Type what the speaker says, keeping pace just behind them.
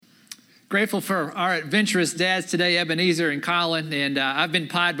Grateful for our adventurous dads today, Ebenezer and Colin, and I've been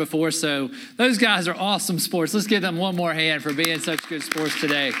pied before, so those guys are awesome sports. Let's give them one more hand for being such good sports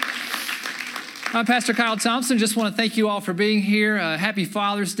today. I'm Pastor Kyle Thompson. Just want to thank you all for being here. Happy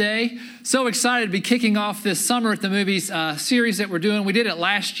Father's Day. So excited to be kicking off this Summer at the Movies series that we're doing. We did it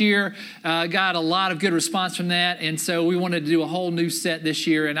last year, got a lot of good response from that, and so we wanted to do a whole new set this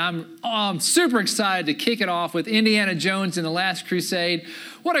year, and I'm super excited to kick it off with Indiana Jones and the Last Crusade.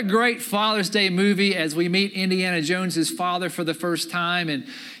 What a great Father's Day movie as we meet Indiana Jones's father for the first time. And,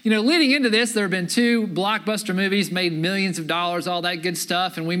 you know, leading into this, there have been two blockbuster movies, made millions of dollars, all that good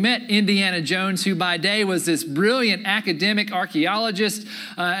stuff. And we met Indiana Jones, who by day was this brilliant academic archaeologist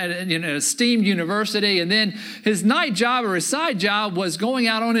at an esteemed university. And then his night job or his side job was going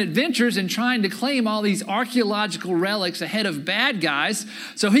out on adventures and trying to claim all these archaeological relics ahead of bad guys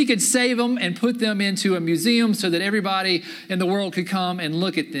so he could save them and put them into a museum so that everybody in the world could come and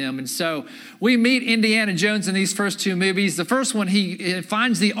look at them. And so we meet Indiana Jones in these first two movies. The first one, he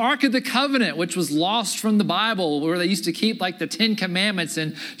finds the Ark of the Covenant, which was lost from the Bible, where they used to keep like the 10 Commandments,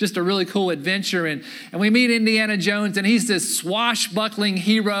 and just a really cool adventure. And we meet Indiana Jones, and he's this swashbuckling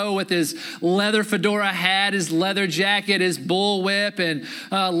hero with his leather fedora hat, his leather jacket, his bullwhip,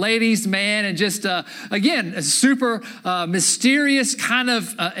 and ladies' man, and just, again, a super mysterious kind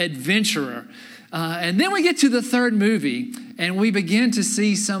of adventurer. And then we get to the third movie, and we begin to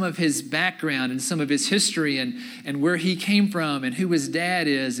see some of his background and some of his history and where he came from and who his dad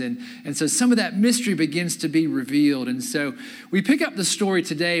is. And so some of that mystery begins to be revealed. And so we pick up the story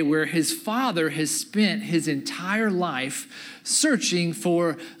today where his father has spent his entire life searching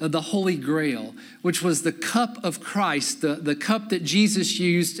for the Holy Grail, which was the cup of Christ, the cup that Jesus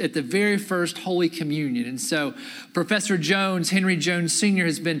used at the very first Holy Communion. And so Professor Jones, Henry Jones Sr.,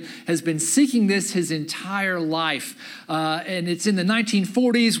 has been seeking this his entire life. And it's in the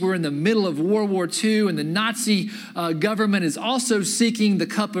 1940s. We're in the middle of World War II, and the Nazi government is also seeking the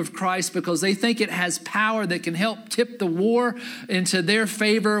cup of Christ because they think it has power that can help tip the war into their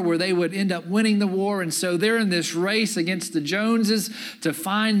favor, where they would end up winning the war. And so they're in this race against the Joneses to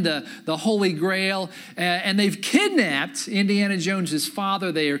find the Holy Grail. And they've kidnapped Indiana Jones's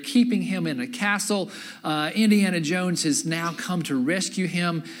father. They are keeping him in a castle. Indiana Jones has now come to rescue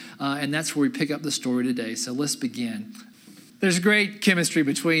him. And that's where we pick up the story today. So let's begin. There's great chemistry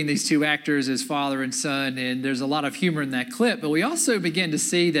between these two actors as father and son, and there's a lot of humor in that clip. But we also begin to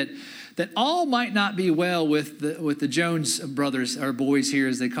see that all might not be well with the Jones brothers, or boys here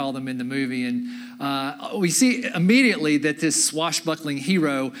as they call them in the movie. And we see immediately that this swashbuckling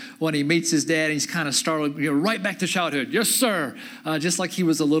hero, when he meets his dad, he's kind of startled, right back to childhood. Yes, sir. Just like he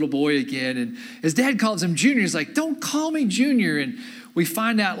was a little boy again. And his dad calls him Junior. He's like, don't call me Junior. And we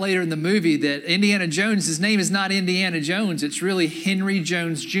find out later in the movie that Indiana Jones, his name is not Indiana Jones. It's really Henry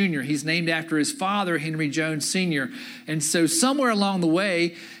Jones Jr. He's named after his father, Henry Jones Sr. And so somewhere along the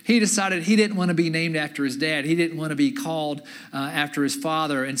way, he decided he didn't want to be named after his dad. He didn't want to be called after his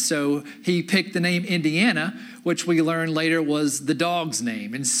father. And so he picked the name Indiana, which we learned later was the dog's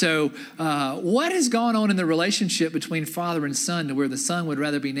name. And so what has gone on in the relationship between father and son to where the son would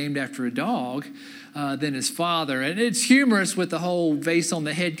rather be named after a dog than his father? And it's humorous with the whole vase on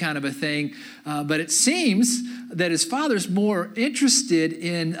the head kind of a thing. But it seems that his father's more interested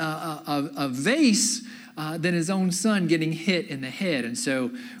in a vase than his own son getting hit in the head. And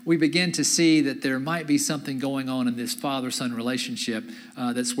so we begin to see that there might be something going on in this father-son relationship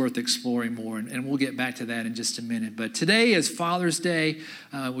that's worth exploring more. And we'll get back to that in just a minute. But today is Father's Day.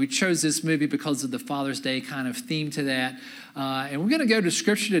 We chose this movie because of the Father's Day kind of theme to that. And we're going to go to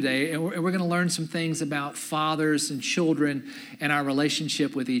Scripture today, and we're going to learn some things about fathers and children and our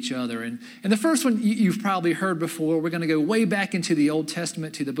relationship with each other. And the first one you've probably heard before. We're going to go way back into the Old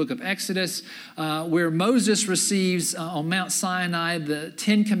Testament to the book of Exodus, where Moses receives on Mount Sinai the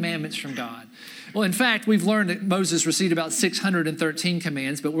 10 Commandments from God. Well, in fact, we've learned that Moses received about 613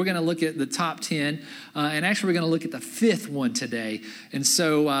 commands, but we're going to look at the top 10, and actually we're going to look at the fifth one today. And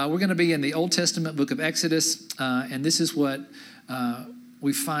so we're going to be in the Old Testament book of Exodus, and this is what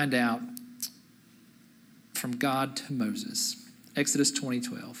we find out from God to Moses. Exodus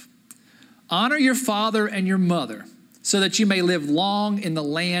 20:12. Honor your father and your mother, so that you may live long in the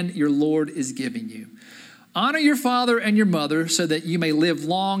land your Lord is giving you. Honor your father and your mother so that you may live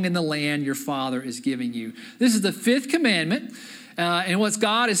long in the land your father is giving you. This is the fifth commandment. And what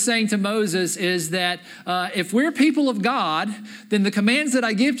God is saying to Moses is that if we're people of God, then the commands that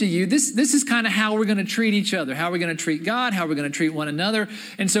I give to you, this is kind of how we're going to treat each other, how we're going to treat God, how we're going to treat one another.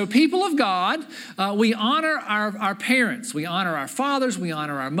 And so people of God, we honor our parents. We honor our fathers. We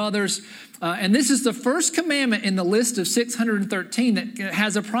honor our mothers. And this is the first commandment in the list of 613 that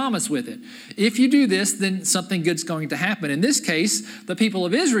has a promise with it. If you do this, then something good's going to happen. In this case, the people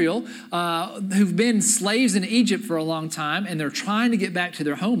of Israel, who've been slaves in Egypt for a long time, and they're trying to get back to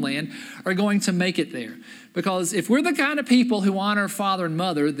their homeland, are going to make it there. Because if we're the kind of people who honor father and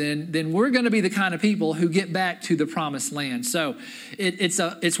mother, then we're going to be the kind of people who get back to the promised land. So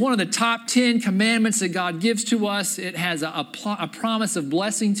it's one of the top 10 commandments that God gives to us. It has a promise of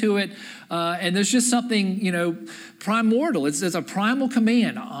blessing to it. And there's just something, primordial. It's a primal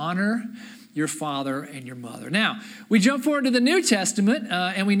command. Honor your father and your mother. Now, we jump forward to the New Testament,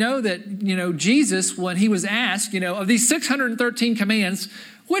 and we know that, Jesus, when he was asked, of these 613 commands,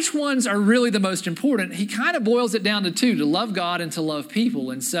 which ones are really the most important? He kind of boils it down to two, to love God and to love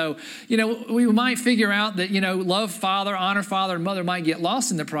people. And so, we might figure out that, love father, honor father and mother might get lost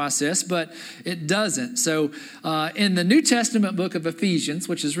in the process, but it doesn't. So in the New Testament book of Ephesians,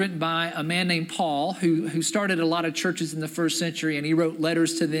 which is written by a man named Paul, who started a lot of churches in the first century, and he wrote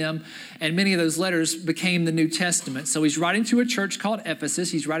letters to them, and many of those letters became the New Testament. So he's writing to a church called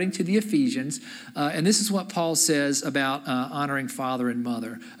Ephesus. He's writing to the Ephesians, and this is what Paul says about honoring father and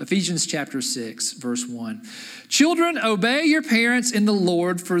mother. Ephesians chapter 6, verse 1. Children, obey your parents in the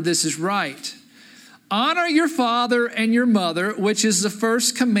Lord, for this is right. Honor your father and your mother, which is the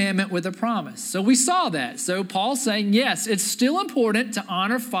first commandment with a promise. So we saw that. So Paul's saying, yes, it's still important to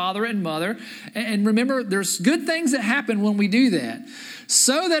honor father and mother. And remember, there's good things that happen when we do that,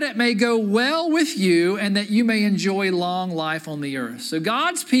 so that it may go well with you and that you may enjoy long life on the earth. So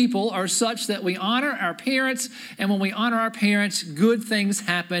God's people are such that we honor our parents, and when we honor our parents, good things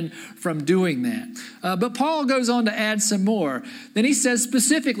happen from doing that. But Paul goes on to add some more. Then he says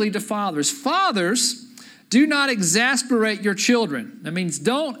specifically to fathers, fathers, do not exasperate your children. That means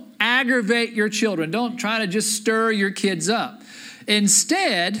don't aggravate your children. Don't try to just stir your kids up.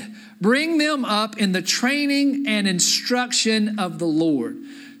 Instead, bring them up in the training and instruction of the Lord.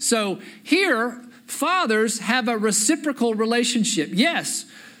 So here, fathers have a reciprocal relationship. Yes,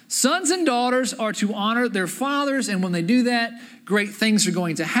 sons and daughters are to honor their fathers, and when they do that, great things are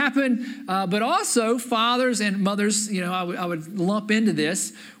going to happen. But also, fathers and mothers, I would lump into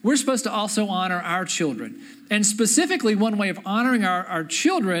this. We're supposed to also honor our children. And specifically, one way of honoring our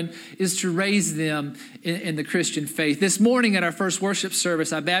children is to raise them in the Christian faith. This morning at our first worship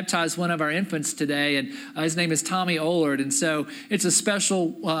service, I baptized one of our infants today, and his name is Tommy Ollard. And so it's a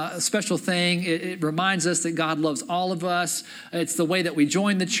special thing. It reminds us that God loves all of us. It's the way that we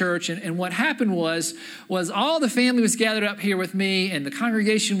join the church. And what happened was all the family was gathered up here with me, and the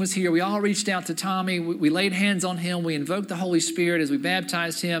congregation was here. We all reached out to Tommy. We laid hands on him. We invoked the Holy Spirit as we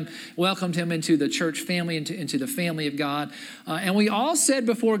baptized him, welcomed him into the church family, into the family of God. And we all said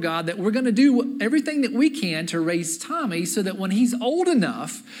before God that we're going to do everything that we can to raise Tommy so that when he's old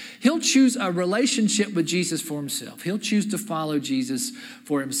enough, he'll choose a relationship with Jesus for himself. He'll choose to follow Jesus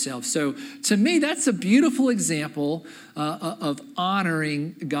for himself. So to me, that's a beautiful example of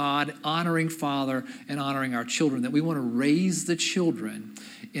honoring God, honoring Father, and honoring our children, that we want to raise the children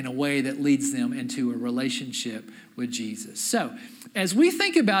in a way that leads them into a relationship with Jesus. So as we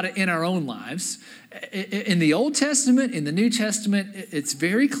think about it in our own lives, in the Old Testament, in the New Testament, it's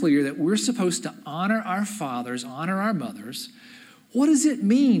very clear that we're supposed to honor our fathers, honor our mothers. What does it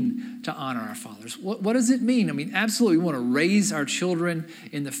mean to honor our fathers? What does it mean? I mean, absolutely, we want to raise our children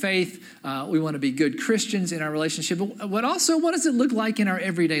in the faith. We want to be good Christians in our relationship. But what does it look like in our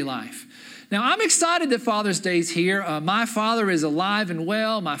everyday life? Now, I'm excited that Father's Day is here. My father is alive and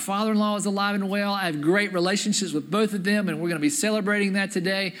well. My father-in-law is alive and well. I have great relationships with both of them, and we're going to be celebrating that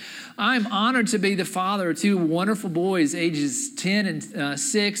today. I'm honored to be the father of two wonderful boys, ages 10 and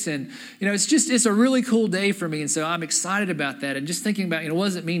 6. And, it's a really cool day for me. And so I'm excited about that. And just thinking about, what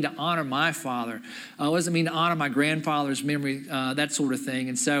does it mean to honor my father? What does it mean to honor my grandfather's memory? That sort of thing.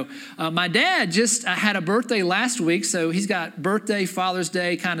 And so my dad just had a birthday last week. So he's got birthday, Father's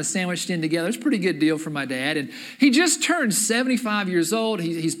Day kind of sandwiched in together. It's a pretty good deal for my dad. And he just turned 75 years old.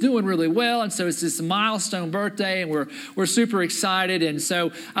 He's doing really well. And so it's this milestone birthday, and we're super excited. And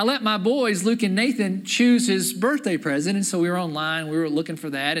so I let my boys, Luke and Nathan, choose his birthday present. And so we were online. We were looking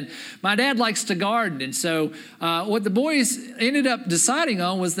for that. And my dad likes to garden. And so what the boys ended up deciding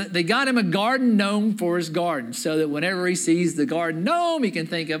on was that they got him a garden gnome for his garden, so that whenever he sees the garden gnome, he can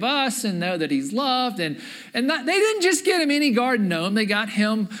think of us and know that he's loved. And they didn't just get him any garden gnome. They got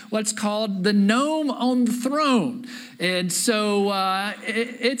him what's called called The Gnome on the Throne. And so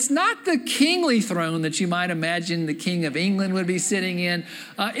it's not the kingly throne that you might imagine the King of England would be sitting in.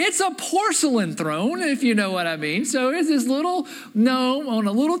 It's a porcelain throne, if you know what I mean. So it's this little gnome on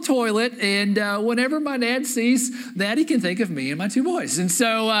a little toilet, and whenever my dad sees that, he can think of me and my two boys. And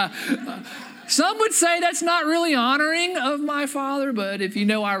so some would say that's not really honoring of my father, but if you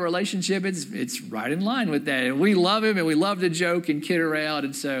know our relationship, it's right in line with that. And we love him, and we love to joke and kid around,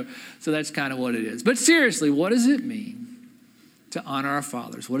 and so that's kind of what it is. But seriously, what does it mean to honor our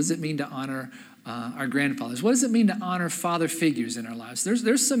fathers? What does it mean to honor our grandfathers? What does it mean to honor father figures in our lives?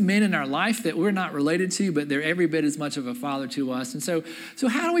 There's some men in our life that we're not related to, but they're every bit as much of a father to us. And so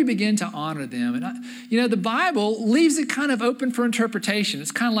how do we begin to honor them? And the Bible leaves it kind of open for interpretation.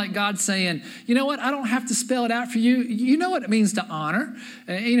 It's kind of like God saying, you know what? I don't have to spell it out for you. You know what it means to honor.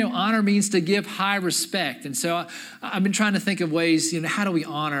 Honor means to give high respect. And so I've been trying to think of ways, how do we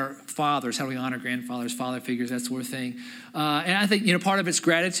honor fathers? How do we honor grandfathers, father figures, that sort of thing? And I think, part of it's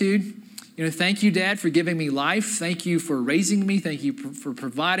gratitude. Thank you, Dad, for giving me life. Thank you for raising me. Thank you for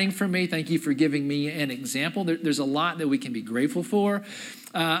providing for me. Thank you for giving me an example. There's a lot that we can be grateful for.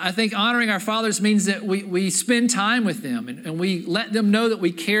 I think honoring our fathers means that we spend time with them and we let them know that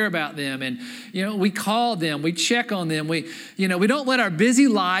we care about them, and we call them, we check on them. We don't let our busy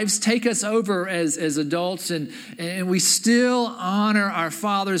lives take us over as adults, and we still honor our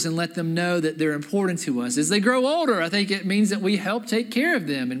fathers and let them know that they're important to us. As they grow older, I think it means that we help take care of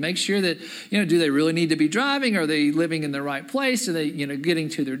them and make sure that do they really need to be driving? Are they living in the right place? Are they getting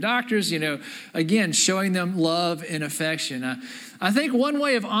to their doctors? Again, showing them love and affection. I think one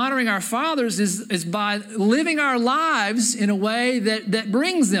way of honoring our fathers is by living our lives in a way that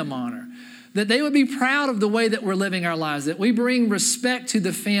brings them honor, that they would be proud of the way that we're living our lives, that we bring respect to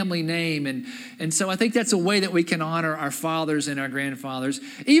the family name. And so I think that's a way that we can honor our fathers and our grandfathers.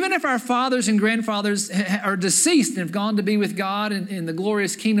 Even if our fathers and grandfathers are deceased and have gone to be with God in the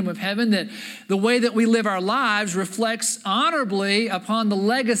glorious kingdom of heaven, that the way that we live our lives reflects honorably upon the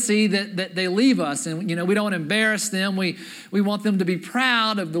legacy that they leave us. And, we don't embarrass them. We want them to be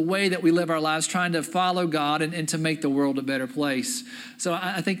proud of the way that we live our lives, trying to follow God and to make the world a better place. So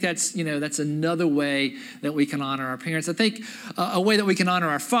I think that's another way that we can honor our parents. I think a way that we can honor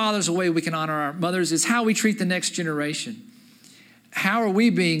our fathers, a way we can honor our mothers, is how we treat the next generation. How are we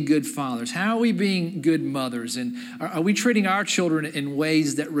being good fathers? How are we being good mothers? And are we treating our children in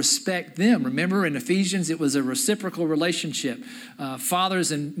ways that respect them? Remember, in Ephesians, it was a reciprocal relationship. Fathers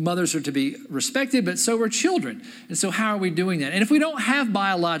and mothers are to be respected, but so are children. And so how are we doing that? And if we don't have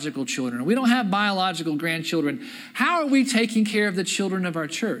biological children, or we don't have biological grandchildren, how are we taking care of the children of our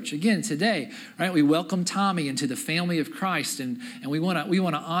church? Again, today, right, we welcome Tommy into the family of Christ, and we want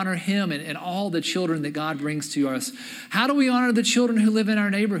to honor him and all the children that God brings to us. How do we honor the children who live in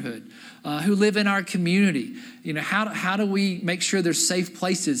our neighborhood, who live in our community? How do we make sure there's safe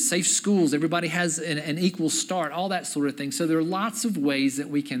places, safe schools, everybody has an equal start, all that sort of thing. So there are lots of ways that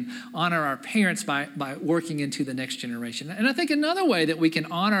we can honor our parents by working into the next generation. And I think another way that we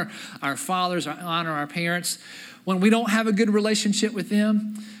can honor our fathers, honor our parents, when we don't have a good relationship with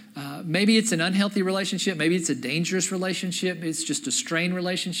them, maybe it's an unhealthy relationship, maybe it's a dangerous relationship, it's just a strained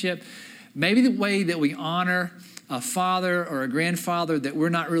relationship. Maybe the way that we honor a father or a grandfather that we're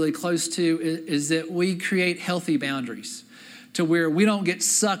not really close to is that we create healthy boundaries to where we don't get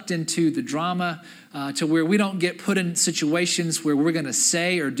sucked into the drama, to where we don't get put in situations where we're going to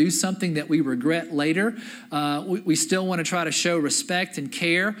say or do something that we regret later. We still want to try to show respect and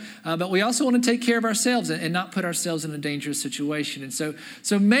care, but we also want to take care of ourselves and not put ourselves in a dangerous situation. And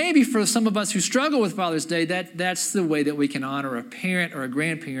so maybe for some of us who struggle with Father's Day, that's the way that we can honor a parent or a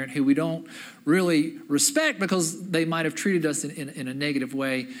grandparent who we don't really respect because they might have treated us in a negative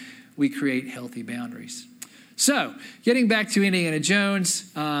way. We create healthy boundaries. So, getting back to Indiana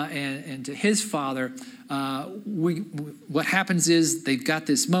Jones and to his father, what happens is they've got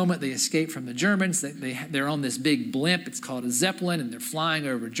this moment. They escape from the Germans. They're on this big blimp. It's called a Zeppelin, and they're flying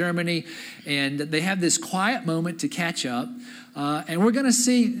over Germany. And they have this quiet moment to catch up. And we're going to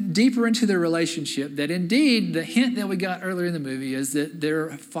see deeper into their relationship that indeed the hint that we got earlier in the movie is that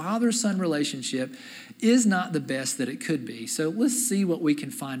their father-son relationship is not the best that it could be. So let's see what we can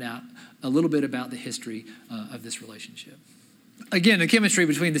find out a little bit about the history of this relationship. Again, the chemistry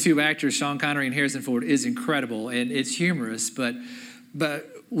between the two actors, Sean Connery and Harrison Ford, is incredible, and it's humorous, but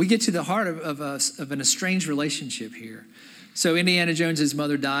we get to the heart of an estranged relationship here. So Indiana Jones's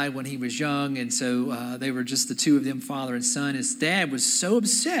mother died when he was young, and so they were just the two of them, father and son. His dad was so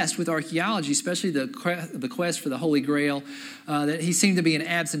obsessed with archaeology, especially the quest for the Holy Grail, that he seemed to be an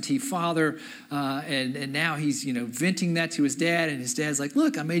absentee father. And now he's venting that to his dad, and his dad's like,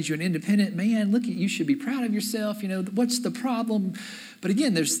 "Look, I made you an independent man. Look, you should be proud of yourself. What's the problem?" But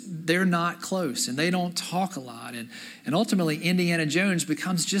again, they're not close, and they don't talk a lot. And ultimately, Indiana Jones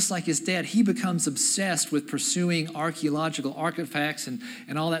becomes just like his dad. He becomes obsessed with pursuing archaeological artifacts and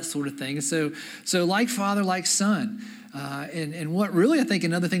all that sort of thing. So like father, like son. And what really I think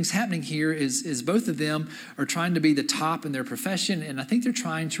another thing's happening here is both of them are trying to be the top in their profession, and I think they're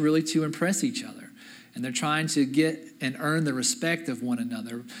trying to really impress each other. And they're trying to get and earn the respect of one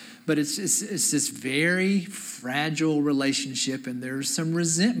another. But it's this very fragile relationship, and there's some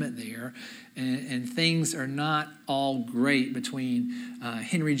resentment there. And things are not all great between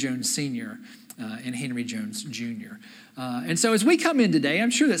Henry Jones Sr. And Henry Jones Jr. And so as we come in today,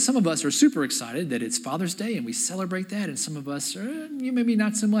 I'm sure that some of us are super excited that it's Father's Day and we celebrate that. And some of us are maybe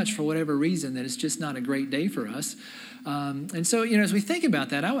not so much for whatever reason, that it's just not a great day for us. And so, as we think about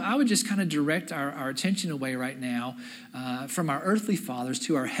that, I would just kind of direct our attention away right now from our earthly fathers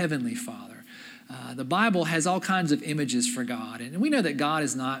to our heavenly Father. The Bible has all kinds of images for God. And we know that God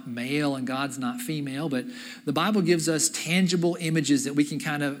is not male and God's not female, but the Bible gives us tangible images that we can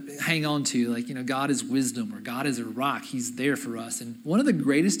kind of hang on to. Like, God is wisdom, or God is a rock. He's there for us. And one of the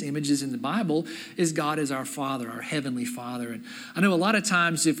greatest images in the Bible is God as our Father, our heavenly Father. And I know a lot of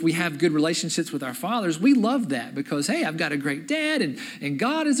times if we have good relationships with our fathers, we love that because, hey, I've got a great dad and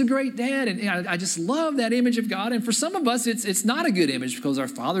God is a great dad. And I just love that image of God. And for some of us, it's not a good image because our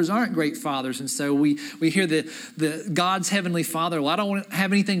fathers aren't great fathers. And so we hear the God's heavenly Father. Well, I don't want to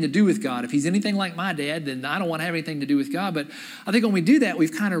have anything to do with God. If he's anything like my dad, then I don't want to have anything to do with God. But I think when we do that,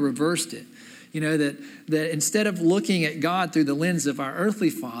 we've kind of reversed it. That instead of looking at God through the lens of our earthly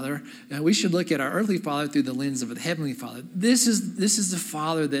father, we should look at our earthly father through the lens of the heavenly Father. This is the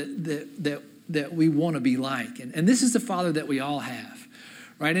Father that we want to be like. And this is the Father that we all have.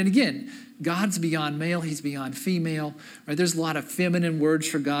 Right? And again, God's beyond male, he's beyond female. Right? There's a lot of feminine words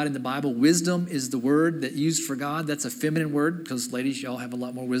for God in the Bible. Wisdom is the word that used for God. That's a feminine word because ladies, y'all have a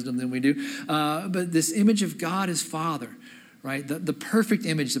lot more wisdom than we do. But this image of God is Father, right? The perfect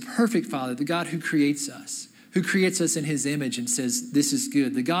image, the perfect Father, the God who creates us in his image and says, this is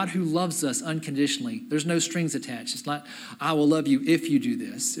good. The God who loves us unconditionally. There's no strings attached. It's not, I will love you if you do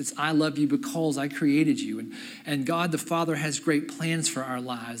this. It's, I love you because I created you. And God the Father has great plans for our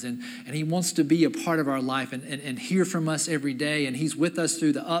lives. And he wants to be a part of our life and hear from us every day. And he's with us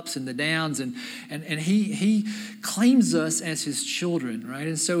through the ups and the downs. And he claims us as his children, right?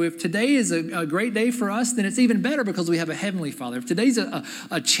 And so if today is a great day for us, then it's even better because we have a heavenly Father. If today's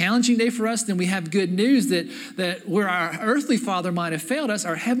a challenging day for us, then we have good news that where our earthly father might have failed us,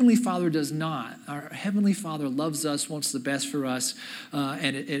 our heavenly Father does not. Our heavenly Father loves us, wants the best for us.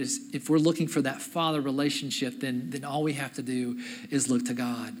 And if we're looking for that father relationship, then all we have to do is look to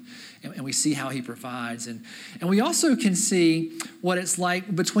God. And we see how he provides. And we also can see what it's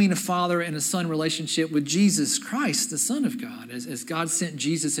like between a father and a son relationship with Jesus Christ, the Son of God. As God sent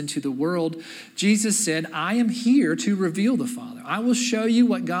Jesus into the world, Jesus said, I am here to reveal the Father. I will show you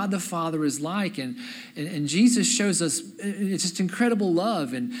what God the Father is like. And Jesus shows us it's just incredible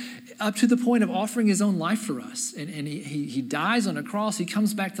love, and up to the point of offering his own life for us. And he dies on a cross. He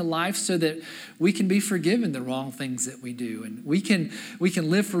comes back to life so that we can be forgiven the wrong things that we do. And we can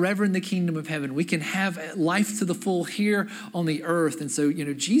live forever in the kingdom of heaven. We can have life to the full here on the earth. And so,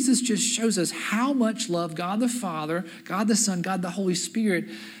 Jesus just shows us how much love God the Father, God the Son, God the Holy Spirit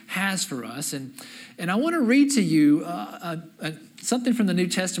has for us. And I want to read to you something from the New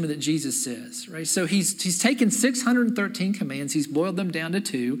Testament that Jesus says, right? So he's taken 613 commands. He's boiled them down to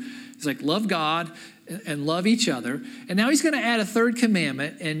 2. He's like, love God and love each other. And now he's going to add a third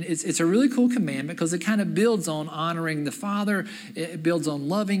commandment. And it's a really cool commandment because it kind of builds on honoring the Father. It builds on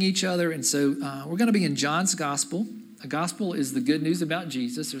loving each other. And so we're going to be in John's Gospel. A gospel is the good news about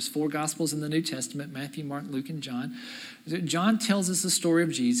Jesus. There's 4 gospels in the New Testament: Matthew, Mark, Luke, and John. John tells us the story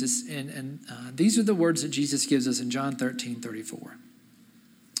of Jesus, and these are the words that Jesus gives us in John 13:34.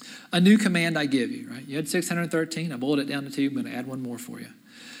 A new command I give you, right? You had 613. I boiled it down to 2. I'm going to add one more for you.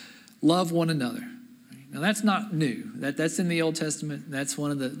 Love one another. Now, that's not new. That's in the Old Testament. That's one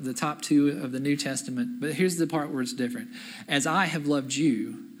of the top 2 of the New Testament. But here's the part where it's different. As I have loved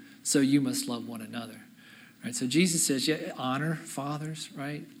you, so you must love one another. Right, so Jesus says, honor fathers,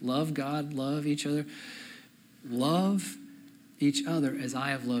 right? Love God, love each other. Love each other as I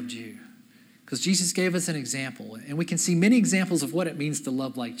have loved you. because Jesus gave us an example, and we can see many examples of what it means to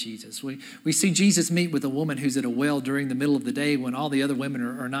love like Jesus. We see Jesus meet with a woman who's at a well during the middle of the day when all the other women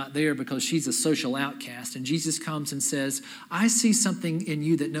are not there because she's a social outcast, and Jesus comes and says, I see something in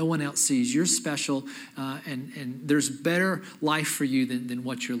you that no one else sees. You're special, and there's better life for you than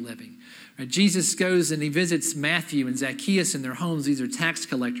what you're living. Right? Jesus goes and he visits Matthew and Zacchaeus in their homes. These are tax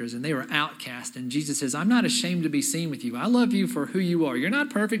collectors, and they were outcast. And Jesus says, I'm not ashamed to be seen with you. I love you for who you are. You're not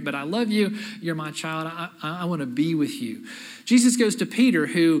perfect, but I love you. You're my child. I want to be with you. Jesus goes to Peter,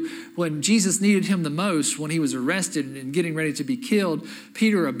 who, when Jesus needed him the most, when he was arrested and getting ready to be killed,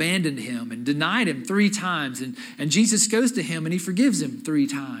 Peter abandoned him and denied him 3 times. And Jesus goes to him and he forgives him 3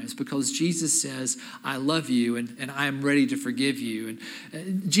 times because Jesus says, I love you and I am ready to forgive you.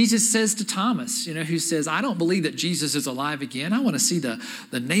 And Jesus says to Thomas, who says, I don't believe that Jesus is alive again. I want to see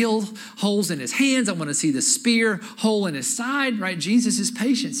the nail holes in his hands. I want to see the spear hole in his side, right? Jesus is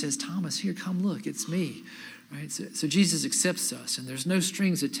patient, says, Thomas, here, come look, it's me. Right? So Jesus accepts us, and there's no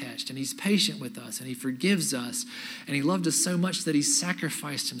strings attached, and he's patient with us, and he forgives us, and he loved us so much that he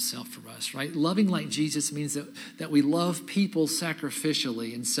sacrificed himself for us, right? Loving like Jesus means that we love people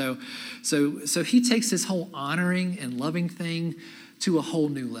sacrificially, and so he takes this whole honoring and loving thing to a whole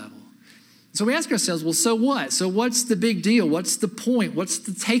new level. So we ask ourselves, well, so what? So what's the big deal? What's the point? What's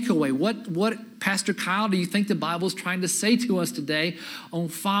the takeaway? What Pastor Kyle, do you think the Bible's trying to say to us today on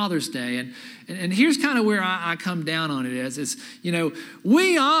Father's Day? And here's kind of where I come down on it is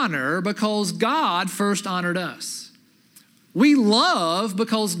we honor because God first honored us. We love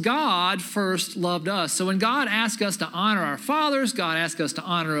because God first loved us. So when God asks us to honor our fathers, God asks us to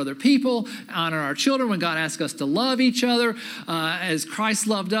honor other people, honor our children, when God asks us to love each other as Christ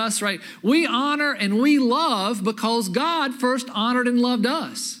loved us, right? We honor and we love because God first honored and loved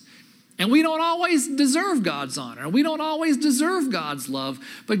us. And we don't always deserve God's honor. We don't always deserve God's love,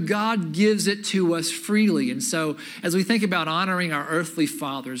 but God gives it to us freely. And so as we think about honoring our earthly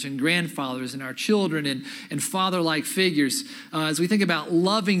fathers and grandfathers and our children and father-like figures, as we think about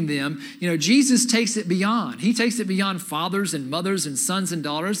loving them, Jesus takes it beyond. He takes it beyond fathers and mothers and sons and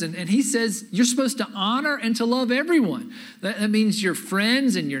daughters. And he says, you're supposed to honor and to love everyone. That means your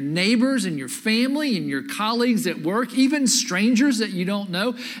friends and your neighbors and your family and your colleagues at work, even strangers that you don't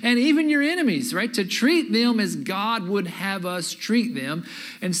know, and even your enemies, right? To treat them as God would have us treat them.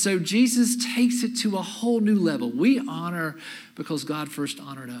 And so Jesus takes it to a whole new level. We honor because God first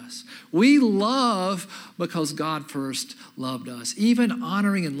honored us. We love because God first loved us. Even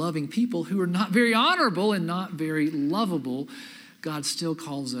honoring and loving people who are not very honorable and not very lovable, God still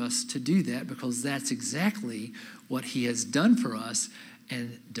calls us to do that because that's exactly what he has done for us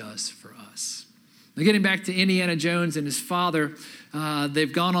and does for us. Now, getting back to Indiana Jones and his father,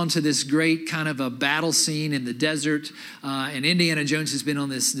 they've gone on to this great kind of a battle scene in the desert, and Indiana Jones has been on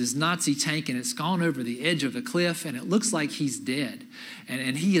this Nazi tank, and it's gone over the edge of a cliff, and it looks like he's dead,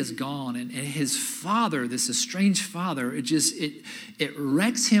 and he is gone, and his father, this estranged father, it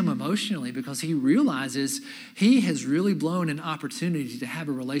wrecks him emotionally because he realizes he has really blown an opportunity to have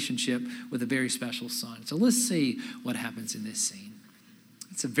a relationship with a very special son. So let's see what happens in this scene.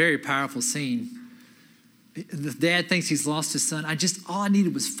 It's a very powerful scene. The dad thinks he's lost his son. All I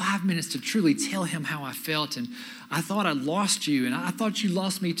needed was 5 minutes to truly tell him how I felt. And I thought I'd lost you. And I thought you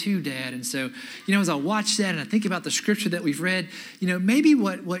lost me too, Dad. And so, as I watch that and I think about the scripture that we've read, maybe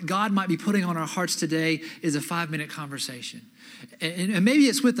what God might be putting on our hearts today is a 5-minute conversation. And maybe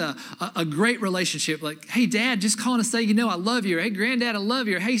it's with a great relationship, like, hey, Dad, just calling to say, I love you. Or, hey, Granddad, I love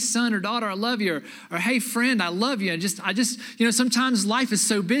you. Or, hey, son or daughter, I love you. Or hey, friend, I love you. And I just, sometimes life is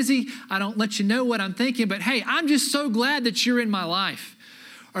so busy, I don't let you know what I'm thinking. But, hey, I'm just so glad that you're in my life.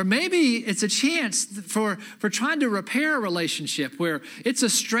 Or maybe it's a chance for trying to repair a relationship where it's a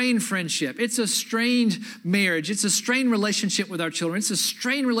strained friendship, it's a strained marriage, it's a strained relationship with our children, it's a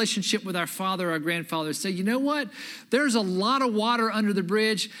strained relationship with our father, our grandfather. Say, you know what? There's a lot of water under the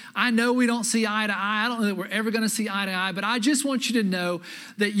bridge. I know we don't see eye to eye. I don't know that we're ever going to see eye to eye, but I just want you to know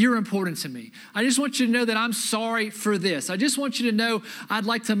that you're important to me. I just want you to know that I'm sorry for this. I just want you to know I'd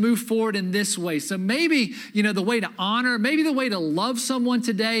like to move forward in this way. So maybe, the way to honor, maybe the way to love someone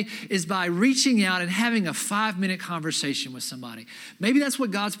today is by reaching out and having a 5-minute conversation with somebody. Maybe that's what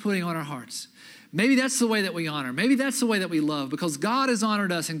God's putting on our hearts. Maybe that's the way that we honor. Maybe that's the way that we love, because God has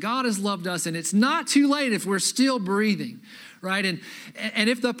honored us and God has loved us, and it's not too late if we're still breathing, right? And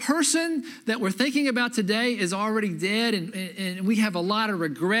if the person that we're thinking about today is already dead and we have a lot of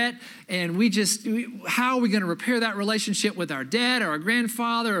regret, and how are we going to repair that relationship with our dad or our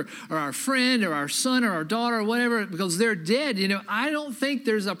grandfather or our friend or our son or our daughter or whatever, because they're dead, I don't think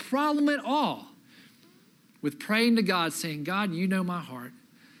there's a problem at all with praying to God, saying, God, you know my heart.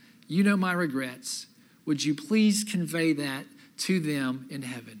 You know my regrets. Would you please convey that to them in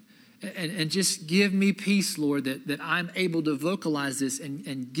heaven? And just give me peace, Lord, that I'm able to vocalize this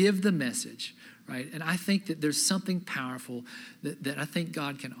and give the message, right? And I think that there's something powerful that I think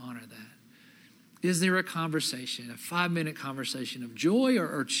God can honor that. Is there a conversation, a 5-minute conversation of joy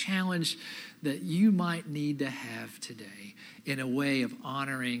or challenge that you might need to have today in a way of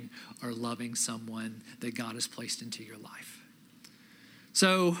honoring or loving someone that God has placed into your life?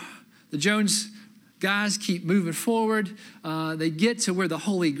 So the Jones guys keep moving forward. They get to where the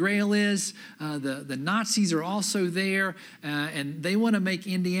Holy Grail is. The Nazis are also there, and they want to make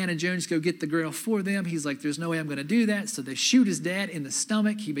Indiana Jones go get the Grail for them. He's like, there's no way I'm going to do that. So they shoot his dad in the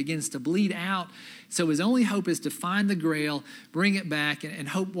stomach. He begins to bleed out. So his only hope is to find the Grail, bring it back, and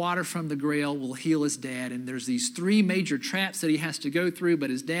hope water from the Grail will heal his dad. And there's these 3 major traps that he has to go through, but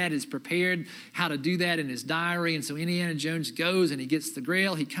his dad is prepared how to do that in his diary. And so Indiana Jones goes and he gets the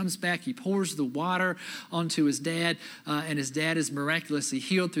Grail. He comes back, he pours the water onto his dad, and his dad is miraculously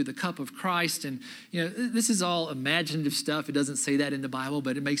healed through the cup of Christ. And, this is all imaginative stuff. It doesn't say that in the Bible,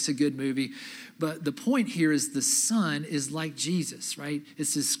 but it makes a good movie. But the point here is the son is like Jesus, right?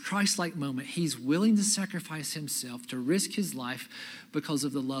 It's this Christ-like moment. He's willing to sacrifice himself, to risk his life because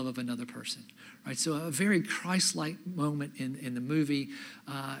of the love of another person, right? So a very Christ-like moment in the movie.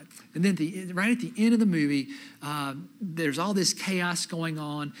 And then right at the end of the movie, there's all this chaos going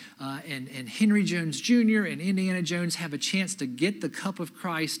on, and Henry Jones Jr. and Indiana Jones have a chance to get the cup of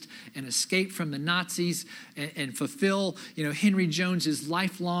Christ and escape from the Nazis and fulfill, Henry Jones's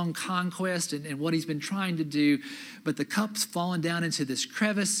lifelong conquest and what he's been trying to do. But the cup's fallen down into this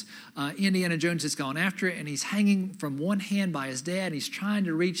crevice. Indiana Jones has gone after it, and he's hanging from one hand by his dad. He's trying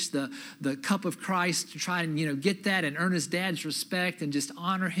to reach the cup of Christ to try and, get that and earn his dad's respect and just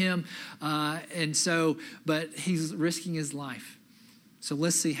honor him. But he's risking his life. So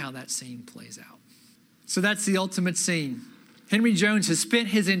let's see how that scene plays out. So that's the ultimate scene. Henry Jones has spent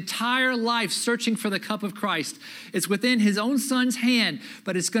his entire life searching for the cup of Christ. It's within his own son's hand,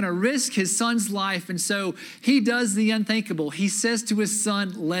 but it's going to risk his son's life. And so he does the unthinkable. He says to his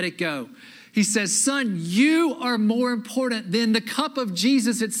son, let it go. He says, son, you are more important than the cup of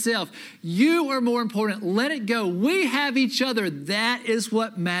Jesus itself. You are more important. Let it go. We have each other. That is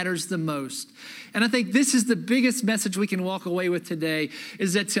what matters the most. And I think this is the biggest message we can walk away with today,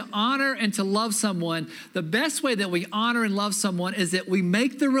 is that to honor and to love someone, the best way that we honor and love someone is that we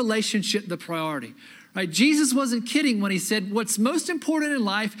make the relationship the priority. Right? Jesus wasn't kidding when he said what's most important in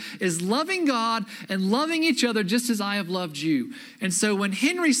life is loving God and loving each other just as I have loved you. And so when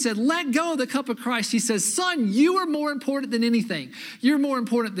Henry said, let go of the cup of Christ, he says, son, you are more important than anything. You're more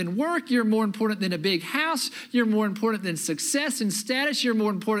important than work. You're more important than a big house. You're more important than success and status. You're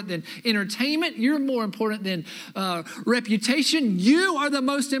more important than entertainment. You're more important than reputation. You are the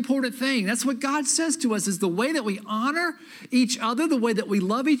most important thing. That's what God says to us, is the way that we honor each other, the way that we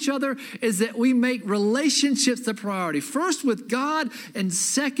love each other, is that we make relationships the priority. First with God and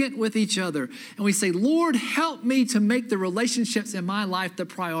second with each other. And we say, Lord, help me to make the relationships in my life the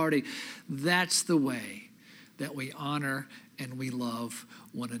priority. That's the way that we honor and we love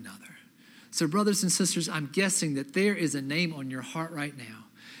one another. So brothers and sisters, I'm guessing that there is a name on your heart right now.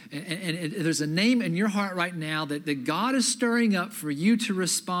 And there's a name in your heart right now that God is stirring up for you to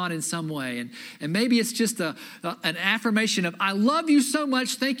respond in some way. And maybe it's just an affirmation of, I love you so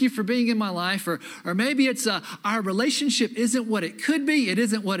much. Thank you for being in my life. Or maybe it's our relationship isn't what it could be. It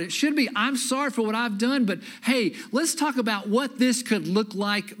isn't what it should be. I'm sorry for what I've done. But hey, let's talk about what this could look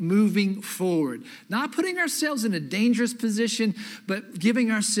like moving forward. Not putting ourselves in a dangerous position, but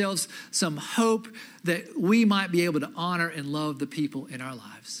giving ourselves some hope that we might be able to honor and love the people in our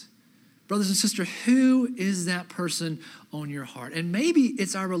lives. Brothers and sisters, who is that person on your heart? And maybe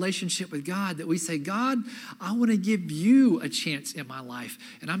it's our relationship with God that we say, God, I want to give you a chance in my life.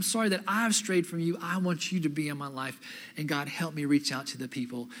 And I'm sorry that I've strayed from you. I want you to be in my life. And God, help me reach out to the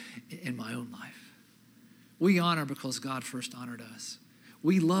people in my own life. We honor because God first honored us.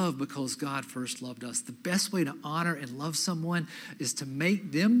 We love because God first loved us. The best way to honor and love someone is to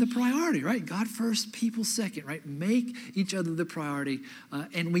make them the priority, right? God first, people second, right? Make each other the priority.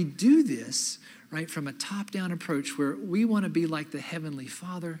 And we do this, right, from a top-down approach where we want to be like the Heavenly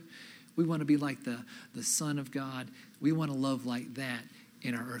Father. We want to be like the Son of God. We want to love like that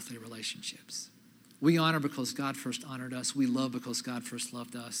in our earthly relationships. We honor because God first honored us. We love because God first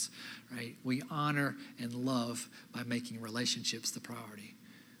loved us, right? We honor and love by making relationships the priority.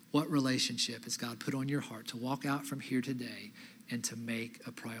 What relationship has God put on your heart to walk out from here today and to make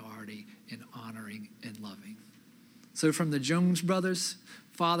a priority in honoring and loving? So from the Jones brothers,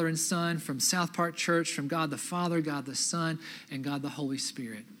 Father and Son, from South Park Church, from God the Father, God the Son, and God the Holy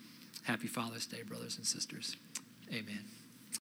Spirit, Happy Father's Day, brothers and sisters. Amen.